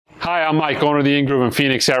Hi, I'm Mike, owner of the In-Groove in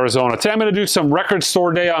Phoenix, Arizona. Today I'm going to do some Record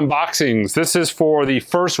Store Day unboxings. This is for the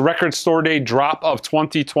first Record Store Day drop of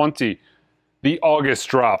 2020, the August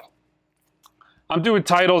drop. I'm doing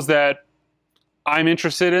titles that I'm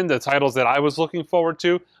interested in, the titles that I was looking forward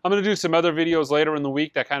to. I'm going to do some other videos later in the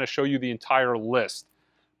week that kind of show you the entire list.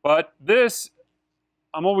 But this,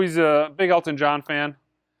 I'm always a big Elton John fan.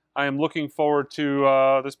 I am looking forward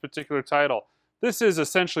to this particular title. This is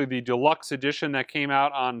essentially the deluxe edition that came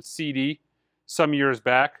out on CD some years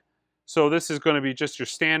back. So this is going to be just your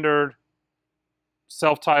standard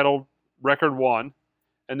self-titled record 1.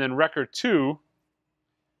 And then record 2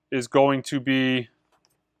 is going to be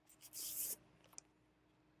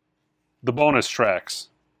the bonus tracks.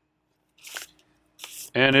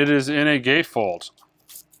 And it is in a gatefold.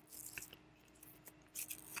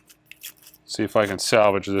 See if I can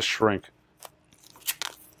salvage this shrink.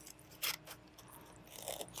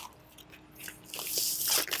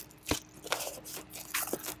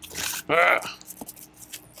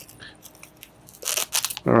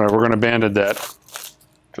 All right, we're going to bandage that.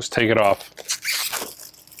 Just take it off.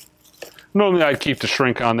 Normally I'd keep the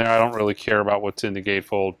shrink on there. I don't really care about what's in the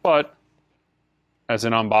gatefold, but as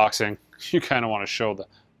an unboxing, you kind of want to show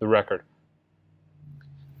the record.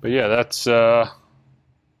 But yeah, that's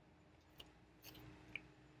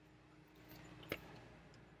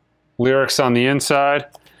lyrics on the inside.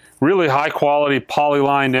 Really high quality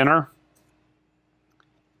poly-lined inner.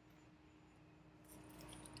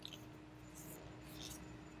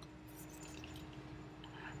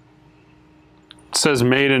 Says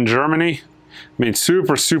made in Germany. I mean,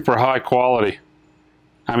 super high quality.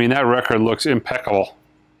 I mean, that record looks impeccable.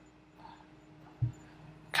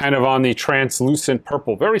 Kind of on the translucent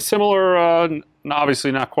purple. Very similar,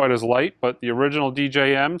 obviously not quite as light, but the original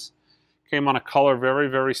DJMs came on a color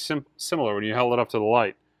very similar when you held it up to the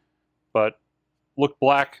light. But look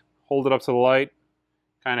black, hold it up to the light,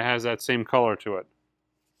 kind of has that same color to it.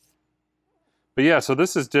 But yeah, so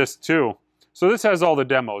this is disc 2. So this has all the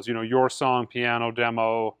demos, you know, Your Song piano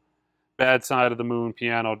demo, Bad Side of the Moon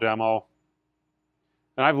piano demo.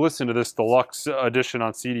 And I've listened to this deluxe edition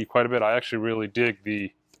on CD quite a bit. I actually really dig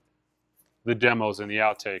the demos and the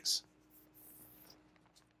outtakes.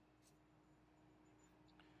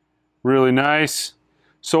 Really nice.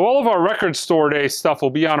 So all of our Record Store Day stuff will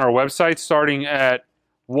be on our website starting at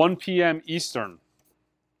 1 p.m. Eastern.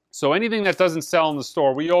 So anything that doesn't sell in the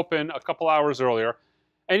store, we open a couple hours earlier.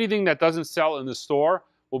 Anything that doesn't sell in the store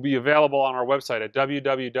will be available on our website at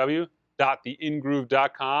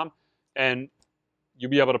www.theingroove.com, and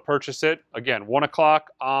you'll be able to purchase it. Again, 1 o'clock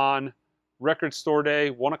on Record Store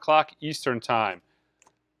Day, 1 o'clock Eastern Time.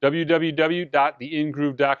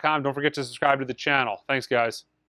 www.theingroove.com. Don't forget to subscribe to the channel. Thanks, guys.